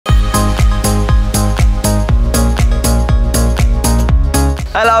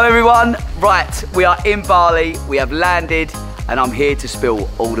Hello everyone. Right, we are in Bali, we have landed, and I'm here to spill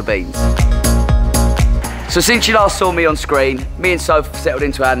all the beans. So since you last saw me on screen, me and Sophie settled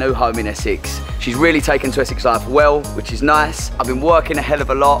into our new home in Essex. She's really taken to Essex life well, which is nice. I've been working a hell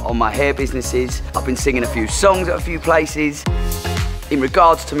of a lot on my hair businesses. I've been singing a few songs at a few places. In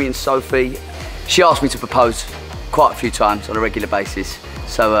regards to me and Sophie, she asked me to propose quite a few times on a regular basis.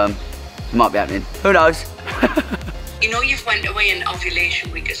 So it might be happening. Who knows? You know you've went away in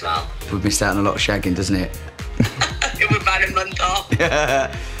ovulation week as well. We've missed out on a lot of shagging, doesn't it? It was about a month off.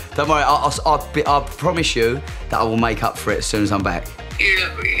 Yeah. Don't worry, I promise you that I will make up for it as soon as I'm back. You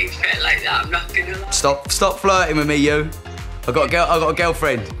look really fit like that, I'm not gonna lie. Stop flirting with me, you. I've got a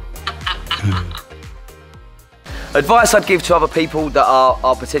girlfriend. Advice I'd give to other people that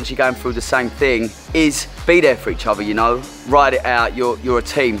are potentially going through the same thing is be there for each other, you know? Ride it out, you're a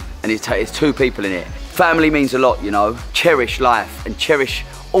team, and it's two people in it. Family means a lot, you know? Cherish life and cherish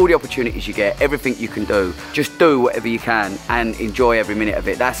all the opportunities you get, everything you can do. Just do whatever you can and enjoy every minute of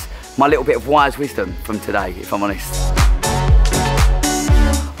it. That's my little bit of wise wisdom from today, if I'm honest.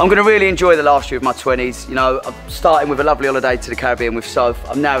 I'm gonna really enjoy the last year of my 20s. You know, I'm starting with a lovely holiday to the Caribbean with Soph.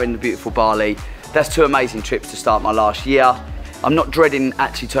 I'm now in the beautiful Bali. That's two amazing trips to start my last year. I'm not dreading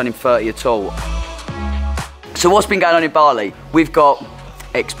actually turning 30 at all. So what's been going on in Bali? We've got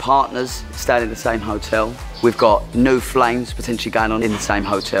ex-partners staying in the same hotel. We've got new flames potentially going on in the same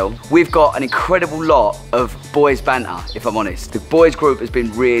hotel. We've got an incredible lot of boys banter, if I'm honest. The boys group has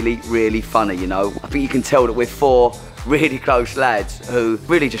been really, really funny, you know. I think you can tell that we're four really close lads who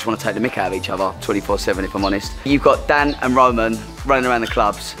really just want to take the mick out of each other 24/7, if I'm honest. You've got Dan and Roman running around the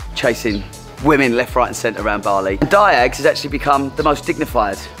clubs, chasing women left, right and centre around Bali. And Diags has actually become the most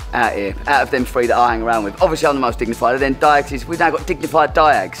dignified out here, out of them three that I hang around with. Obviously I'm the most dignified, and then Diags is, we've now got dignified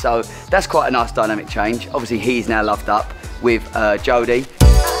Diags, so that's quite a nice dynamic change. Obviously he's now loved up with Jodie.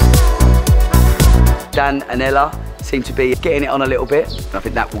 Dan and Ella seem to be getting it on a little bit. I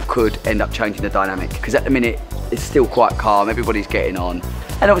think that could end up changing the dynamic, because at the minute it's still quite calm, everybody's getting on.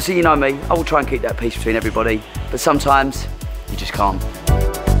 And obviously you know me, I will try and keep that peace between everybody, but sometimes you just can't.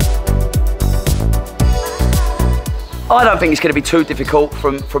 I don't think it's going to be too difficult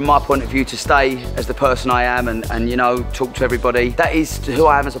from my point of view to stay as the person I am and you know, talk to everybody. That is who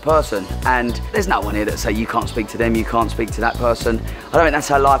I am as a person, and there's no one here that say you can't speak to them, you can't speak to that person. I don't think that's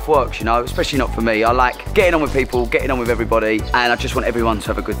how life works, you know, especially not for me. I like getting on with people, getting on with everybody, and I just want everyone to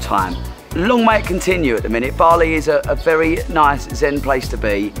have a good time. Long may it continue at the minute. Bali is a very nice zen place to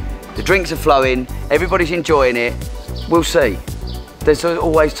be. The drinks are flowing, everybody's enjoying it. We'll see. There's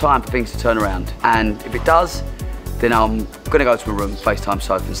always time for things to turn around, and if it does, then I'm gonna go to my room, FaceTime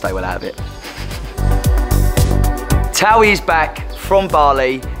Sophie and stay well out of it. TOWIE is back from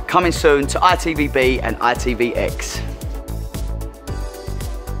Bali, coming soon to ITVBe and ITVX.